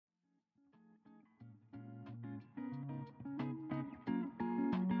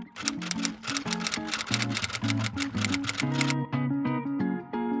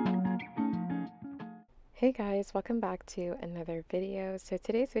Hey guys, welcome back to another video. So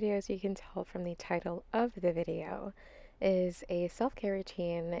today's video, as you can tell from the title of the video, is a self-care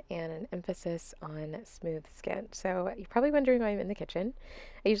routine and an emphasis on smooth skin. So you're probably wondering why I'm in the kitchen.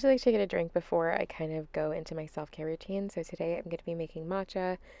 I usually like to get a drink before I kind of go into my self-care routine. So today I'm going to be making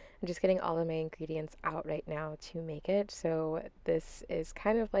matcha. I'm just getting all of my ingredients out right now to make it. So this is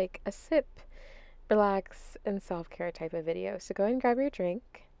kind of like a sip, relax, and self-care type of video. So go ahead and grab your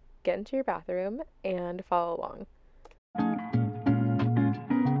drink, get into your bathroom, and follow along.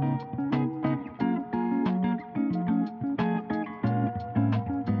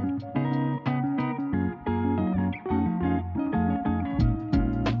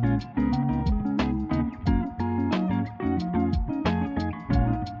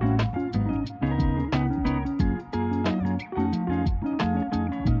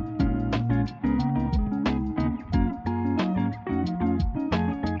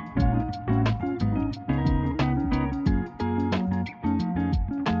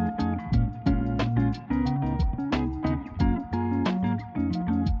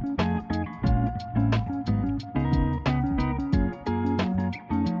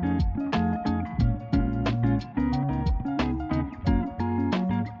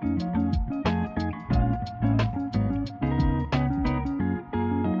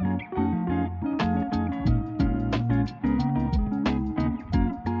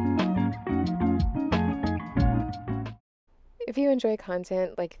 If you enjoy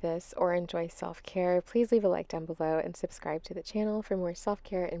content like this or enjoy self-care, please leave a like down below and subscribe to the channel for more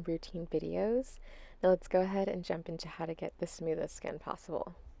self-care and routine videos. Now let's go ahead and jump into how to get the smoothest skin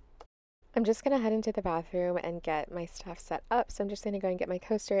possible. I'm just going to head into the bathroom and get my stuff set up. So I'm just going to go and get my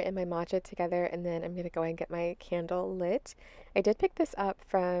coaster and my matcha together, and then I'm going to go and get my candle lit. I did pick this up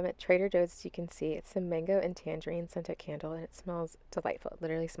from Trader Joe's, as you can see. It's a mango and tangerine scented candle, and it smells delightful. It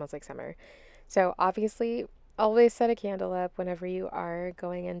literally smells like summer. So obviously, always set a candle up whenever you are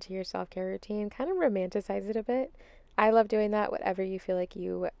going into your self-care routine. Kind of romanticize it a bit. I love doing that. Whatever you feel like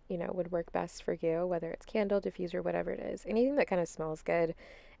you would work best for you, whether it's candle, diffuser, whatever it is. Anything that kind of smells good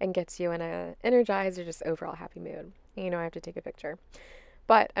and gets you in a energized or just overall happy mood. I have to take a picture.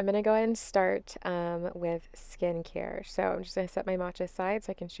 But I'm going to go ahead and start with skincare. So I'm just going to set my matcha aside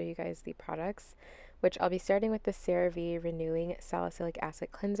so I can show you guys the products, which I'll be starting with the CeraVe Renewing Salicylic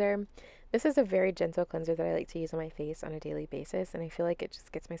Acid Cleanser. This is a very gentle cleanser that I like to use on my face on a daily basis, and I feel like it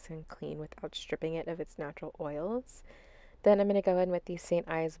just gets my skin clean without stripping it of its natural oils. Then I'm going to go in with the St.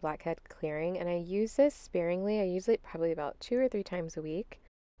 Ives Blackhead Clearing, and I use this sparingly. I use it probably about 2 or 3 times a week.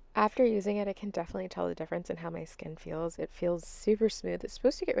 After using it, I can definitely tell the difference in how my skin feels. It feels super smooth. It's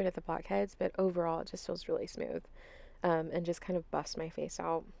supposed to get rid of the blackheads, but overall it just feels really smooth and just kind of buffs my face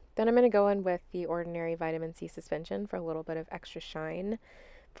out. Then I'm going to go in with the Ordinary Vitamin C Suspension for a little bit of extra shine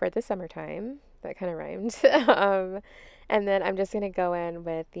for the summertime. That kind of rhymed. And then I'm just going to go in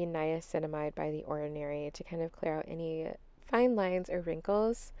with the Niacinamide by the Ordinary to kind of clear out any fine lines or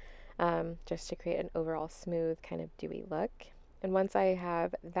wrinkles, just to create an overall smooth, kind of dewy look. And once I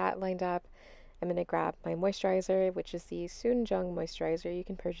have that lined up, I'm going to grab my moisturizer, which is the Soonjung moisturizer. You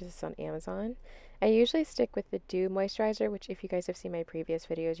can purchase this on Amazon. I usually stick with the Dew moisturizer, which if you guys have seen my previous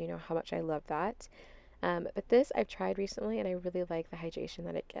videos, you know how much I love that. But this I've tried recently, and I really like the hydration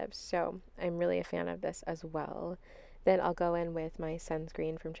that it gives. So I'm really a fan of this as well. Then I'll go in with my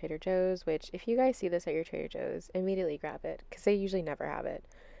sunscreen from Trader Joe's, which if you guys see this at your Trader Joe's, immediately grab it because they usually never have it.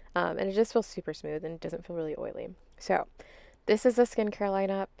 And it just feels super smooth and doesn't feel really oily. So this is the skincare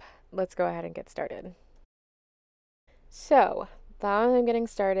lineup. Let's go ahead and get started. So, now I'm getting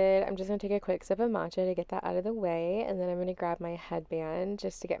started, I'm just going to take a quick sip of matcha to get that out of the way, and then I'm going to grab my headband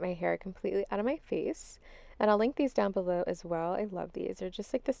just to get my hair completely out of my face. And I'll link these down below as well. I love these. They're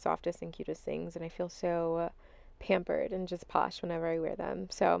just like the softest and cutest things, and I feel so pampered and just posh whenever I wear them.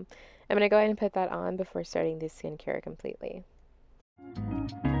 So, I'm going to go ahead and put that on before starting the skincare completely.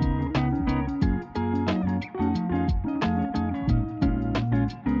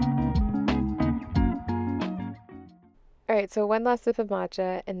 Alright, so one last sip of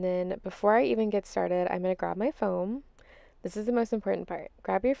matcha, and then before I even get started, I'm going to grab my phone. This is the most important part.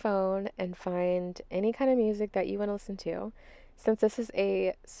 Grab your phone and find any kind of music that you want to listen to. Since this is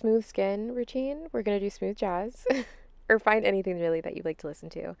a smooth skin routine, we're going to do smooth jazz, or find anything really that you like to listen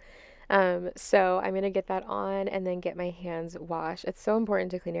to. So I'm going to get that on and then get my hands washed. It's so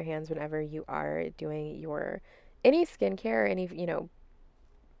important to clean your hands whenever you are doing your any skincare or any,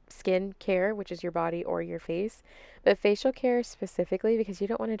 skin care, which is your body or your face, but facial care specifically because you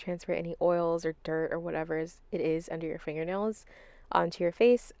don't want to transfer any oils or dirt or whatever it is under your fingernails onto your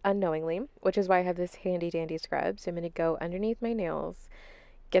face unknowingly, which is why I have this handy dandy scrub. So I'm going to go underneath my nails,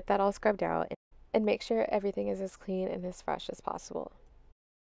 get that all scrubbed out. and make sure everything is as clean and as fresh as possible.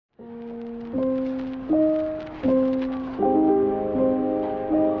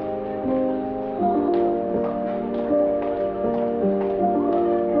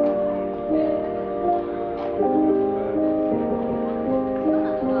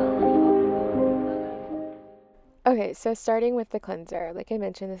 Okay, so starting with the cleanser, like I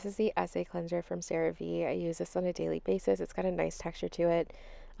mentioned, this is the Essay Cleanser from CeraVe. I use this on a daily basis. It's got a nice texture to it,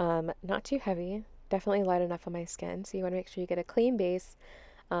 not too heavy, definitely light enough on my skin. So you want to make sure you get a clean base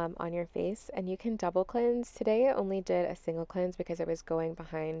on your face, and you can double cleanse. Today I only did a single cleanse because I was going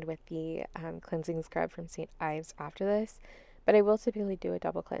behind with the cleansing scrub from St. Ives after this, but I will typically do a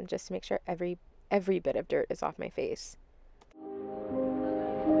double cleanse just to make sure every bit of dirt is off my face.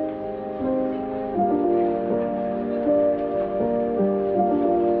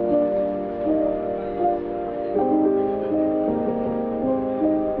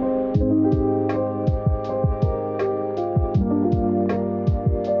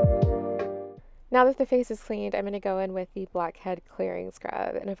 Now that the face is cleaned, I'm going to go in with the blackhead clearing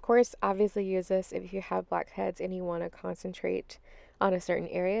scrub. And of course, obviously use this if you have blackheads and you want to concentrate on a certain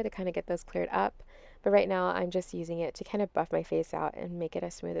area to kind of get those cleared up. But right now I'm just using it to kind of buff my face out and make it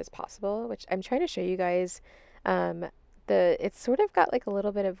as smooth as possible, which I'm trying to show you guys. It's sort of got like a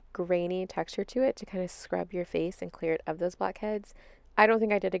little bit of grainy texture to it to kind of scrub your face and clear it of those blackheads. I don't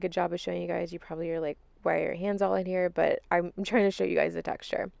think I did a good job of showing you guys. You probably are like, why are your hands all in here? But I'm trying to show you guys the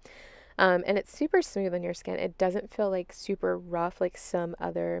texture. And it's super smooth on your skin. It doesn't feel like super rough like some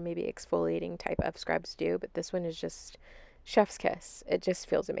other maybe exfoliating type of scrubs do, but this one is just chef's kiss. It just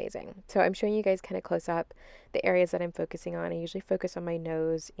feels amazing. So I'm showing you guys kind of close up the areas that I'm focusing on. I usually focus on my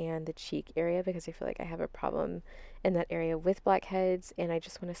nose and the cheek area because I feel like I have a problem in that area with blackheads, and I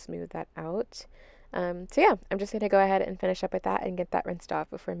just want to smooth that out. So yeah, I'm just going to go ahead and finish up with that and get that rinsed off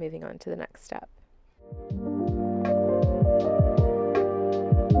before moving on to the next step.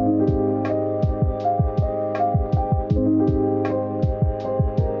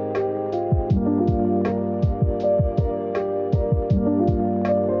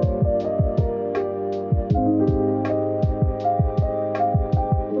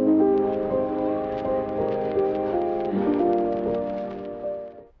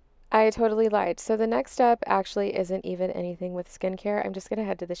 I totally lied. So the next step actually isn't even anything with skincare. I'm just going to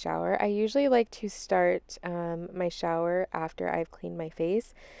head to the shower. I usually like to start my shower after I've cleaned my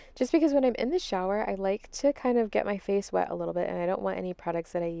face, just because when I'm in the shower, I like to kind of get my face wet a little bit, and I don't want any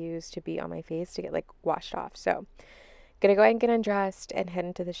products that I use to be on my face to get like washed off. So gonna go ahead and get undressed and head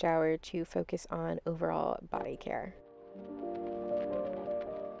into the shower to focus on overall body care.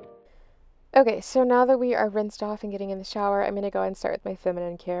 Okay, so now that we are rinsed off and getting in the shower, I'm going to go and start with my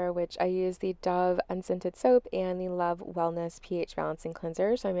feminine care, which I use the Dove Unscented Soap and the Love Wellness pH Balancing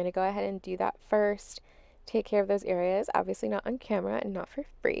Cleanser. So I'm going to go ahead and do that first, take care of those areas, obviously not on camera and not for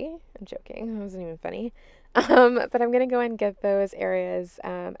free. I'm joking, that wasn't even funny. But I'm going to go and get those areas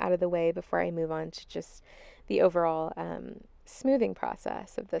out of the way before I move on to just the overall smoothing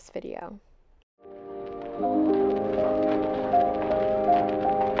process of this video.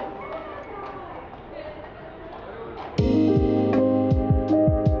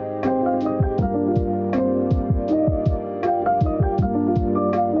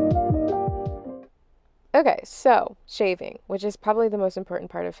 Okay, so shaving, which is probably the most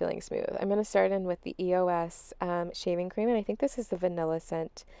important part of feeling smooth. I'm going to start in with the EOS shaving cream, and I think this is the vanilla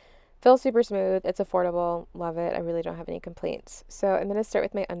scent. Feels super smooth. It's affordable. Love it. I really don't have any complaints. So I'm going to start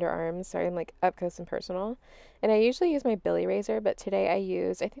with my underarms, starting like up close and personal. And I usually use my Billy razor, but today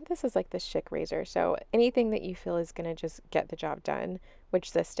I think this is like the Schick razor. So anything that you feel is going to just get the job done,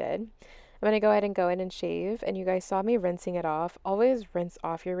 which this did. I'm going to go ahead and go in and shave, and you guys saw me rinsing it off. Always rinse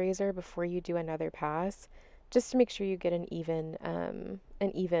off your razor before you do another pass, just to make sure you get an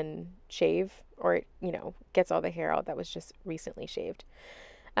even shave, or it, gets all the hair out that was just recently shaved.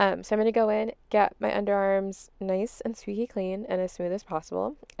 So I'm going to go in, get my underarms nice and squeaky clean and as smooth as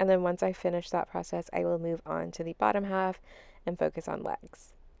possible. And then once I finish that process, I will move on to the bottom half and focus on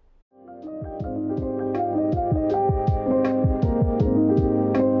legs.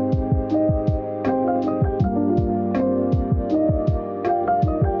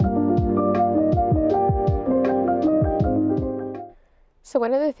 So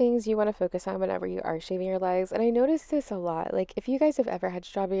one of the things you want to focus on whenever you are shaving your legs, and I notice this a lot, like if you guys have ever had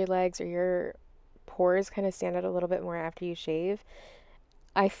strawberry legs or your pores kind of stand out a little bit more after you shave,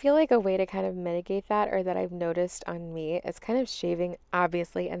 I feel like a way to kind of mitigate that, or that I've noticed on me, is kind of shaving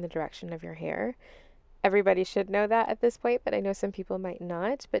obviously in the direction of your hair. Everybody should know that at this point, but I know some people might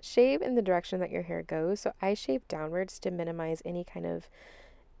not, but shave in the direction that your hair goes. So I shave downwards to minimize any kind of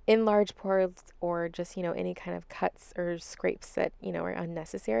enlarge pores or just, any kind of cuts or scrapes that, are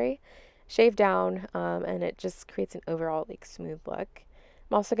unnecessary. Shave down, and it just creates an overall like smooth look.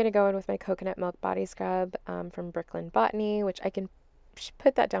 I'm also going to go in with my coconut milk body scrub from Brooklyn Botany, which I can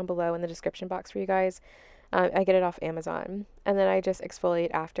put that down below in the description box for you guys. I get it off Amazon. And then I just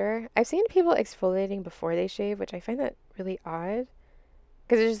exfoliate after. I've seen people exfoliating before they shave, which I find that really odd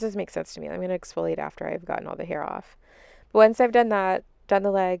because it just doesn't make sense to me. I'm going to exfoliate after I've gotten all the hair off. But once I've done that, done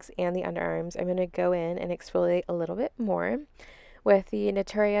the legs and the underarms, I'm going to go in and exfoliate a little bit more with the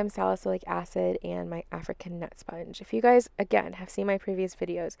Naturium salicylic acid and my African nut sponge. If you guys, again, have seen my previous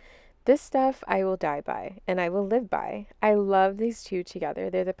videos, this stuff I will die by and I will live by. I love these two together.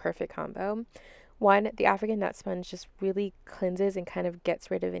 They're the perfect combo. One, the African nut sponge just really cleanses and kind of gets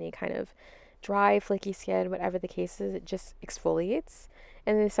rid of any kind of dry, flaky skin, whatever the case is. It just exfoliates.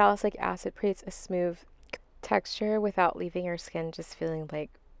 And the salicylic acid creates a smooth texture without leaving your skin just feeling like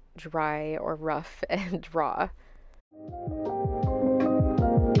dry or rough and raw.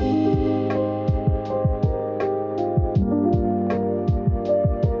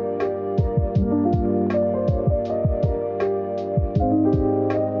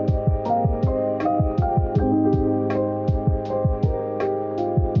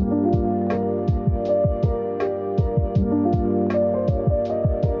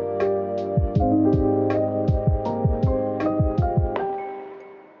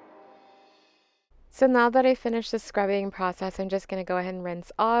 So now that I finished the scrubbing process, I'm just going to go ahead and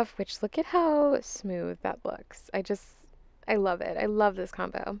rinse off, which look at how smooth that looks. I love it. I love this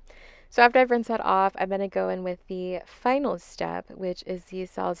combo. So after I've rinsed that off, I'm going to go in with the final step, which is the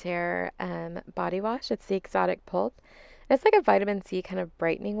Solitaire body wash. It's the Exotic Pulp. It's like a vitamin C kind of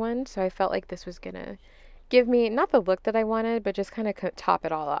brightening one, so I felt like this was going to give me not the look that I wanted, but just kind of top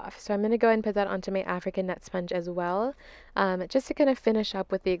it all off. So I'm going to go ahead and put that onto my African nut sponge as well, just to kind of finish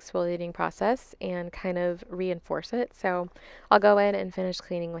up with the exfoliating process and kind of reinforce it. So I'll go in and finish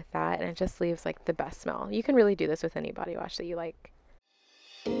cleaning with that, and it just leaves like the best smell. You can really do this with any body wash that you like.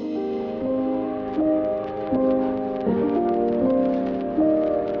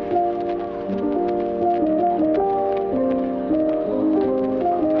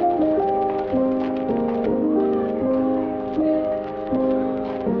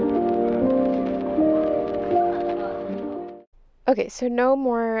 Okay, so no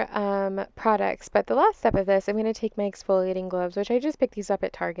more products, but the last step of this, I'm going to take my exfoliating gloves, which I just picked these up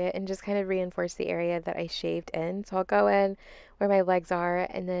at Target, and just kind of reinforce the area that I shaved in. So I'll go in where my legs are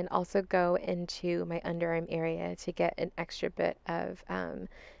and then also go into my underarm area to get an extra bit of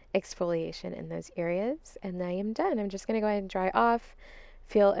exfoliation in those areas. And I am done. I'm just going to go ahead and dry off,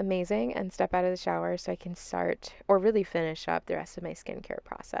 feel amazing, and step out of the shower so I can start or really finish up the rest of my skincare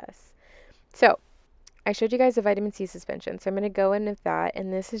process. So I showed you guys the vitamin C suspension, so I'm going to go in with that,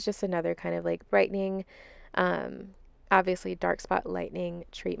 and this is just another kind of like brightening, obviously dark spot lightening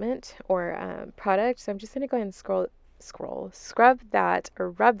treatment or product. So I'm just going to go ahead and scrub that or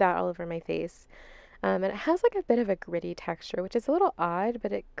rub that all over my face. And it has like a bit of a gritty texture, which is a little odd,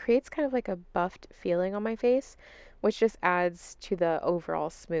 but it creates kind of like a buffed feeling on my face, which just adds to the overall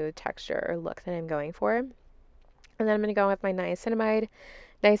smooth texture or look that I'm going for. And then I'm going to go with my niacinamide.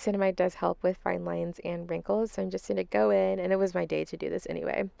 Niacinamide does help with fine lines and wrinkles, so I'm just going to go in, and it was my day to do this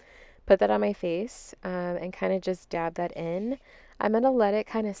anyway. Put that on my face and kind of just dab that in. I'm going to let it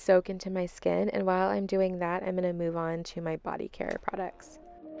kind of soak into my skin, and while I'm doing that, I'm going to move on to my body care products.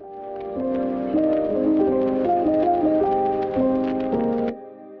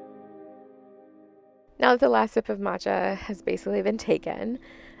 Now that the last sip of matcha has basically been taken,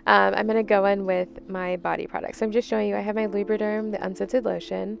 I'm going to go in with my body products. So I'm just showing you, I have my Lubriderm, the unscented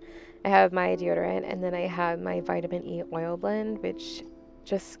lotion, I have my deodorant, and then I have my vitamin E oil blend, which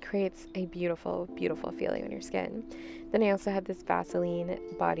just creates a beautiful, beautiful feeling on your skin. Then I also have this Vaseline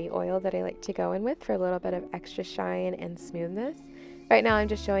body oil that I like to go in with for a little bit of extra shine and smoothness. Right now I'm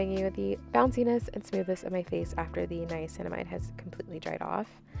just showing you the bounciness and smoothness of my face after the niacinamide has completely dried off.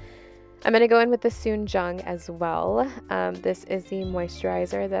 I'm going to go in with the Soon Jung as well. This is the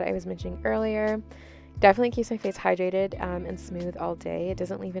moisturizer that I was mentioning earlier. Definitely keeps my face hydrated and smooth all day. It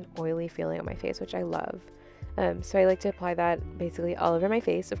doesn't leave an oily feeling on my face, which I love. So I like to apply that basically all over my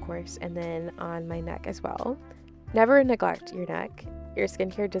face, of course, and then on my neck as well. Never neglect your neck. Your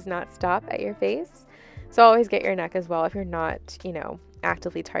skincare does not stop at your face. So always get your neck as well if you're not,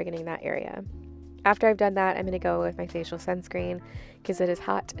 actively targeting that area. After I've done that, I'm going to go with my facial sunscreen because it is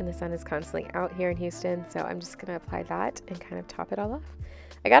hot and the sun is constantly out here in Houston. So I'm just going to apply that and kind of top it all off.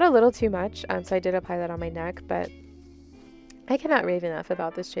 I got a little too much, so I did apply that on my neck, but I cannot rave enough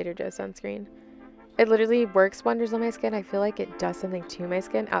about this Trader Joe's sunscreen. It literally works wonders on my skin. I feel like it does something to my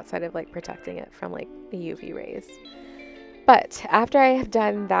skin outside of like protecting it from like the UV rays. But after I have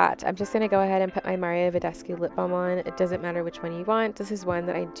done that, I'm just going to go ahead and put my Mario Badescu lip balm on. It doesn't matter which one you want. This is one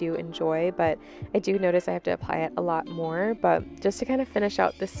that I do enjoy, but I do notice I have to apply it a lot more. But just to kind of finish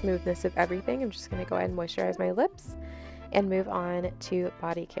out the smoothness of everything, I'm just going to go ahead and moisturize my lips and move on to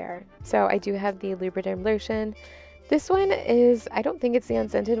body care. So I do have the Lubriderm lotion. This one is, I don't think it's the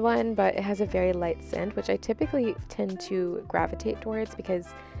unscented one, but it has a very light scent, which I typically tend to gravitate towards because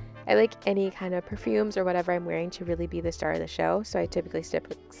I like any kind of perfumes or whatever I'm wearing to really be the star of the show. So I typically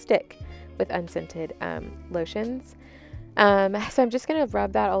stick with unscented lotions. So I'm just going to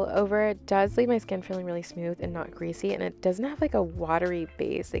rub that all over. It does leave my skin feeling really smooth and not greasy, and it doesn't have like a watery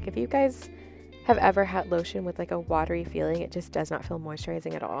base. Like if you guys have ever had lotion with like a watery feeling, it just does not feel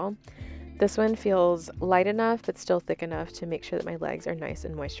moisturizing at all. This one feels light enough but still thick enough to make sure that my legs are nice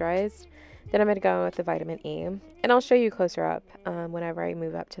and moisturized. Then I'm going to go with the vitamin E, and I'll show you closer up whenever I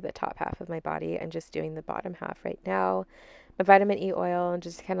move up to the top half of my body. I'm just doing the bottom half right now. My vitamin E oil, and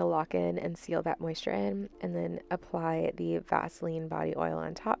just kind of lock in and seal that moisture in, and then apply the Vaseline body oil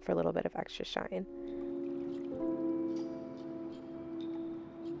on top for a little bit of extra shine.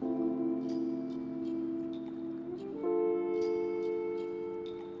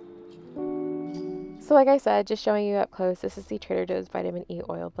 So like I said, just showing you up close, this is the Trader Joe's Vitamin E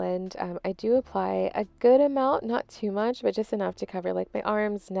Oil Blend. I do apply a good amount, not too much, but just enough to cover like my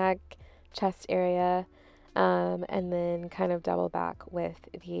arms, neck, chest area, and then kind of double back with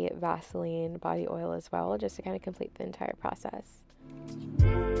the Vaseline body oil as well, just to kind of complete the entire process.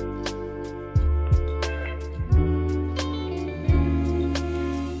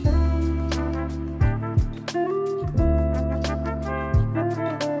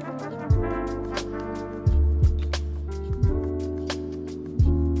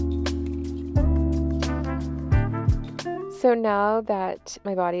 So now that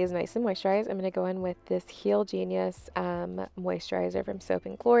my body is nice and moisturized, I'm going to go in with this Heal Genius moisturizer from Soap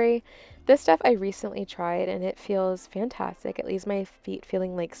and Glory. This stuff I recently tried and it feels fantastic. It leaves my feet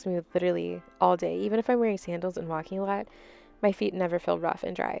feeling like smooth literally all day. Even if I'm wearing sandals and walking a lot, my feet never feel rough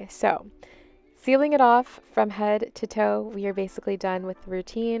and dry. So sealing it off from head to toe, we are basically done with the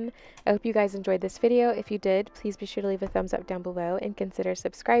routine. I hope you guys enjoyed this video. If you did, please be sure to leave a thumbs up down below and consider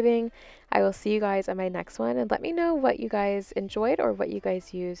subscribing. I will see you guys on my next one, and let me know what you guys enjoyed or what you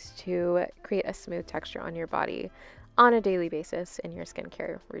guys use to create a smooth texture on your body on a daily basis in your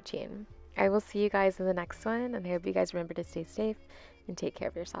skincare routine. I will see you guys in the next one, and I hope you guys remember to stay safe and take care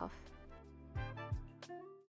of yourself.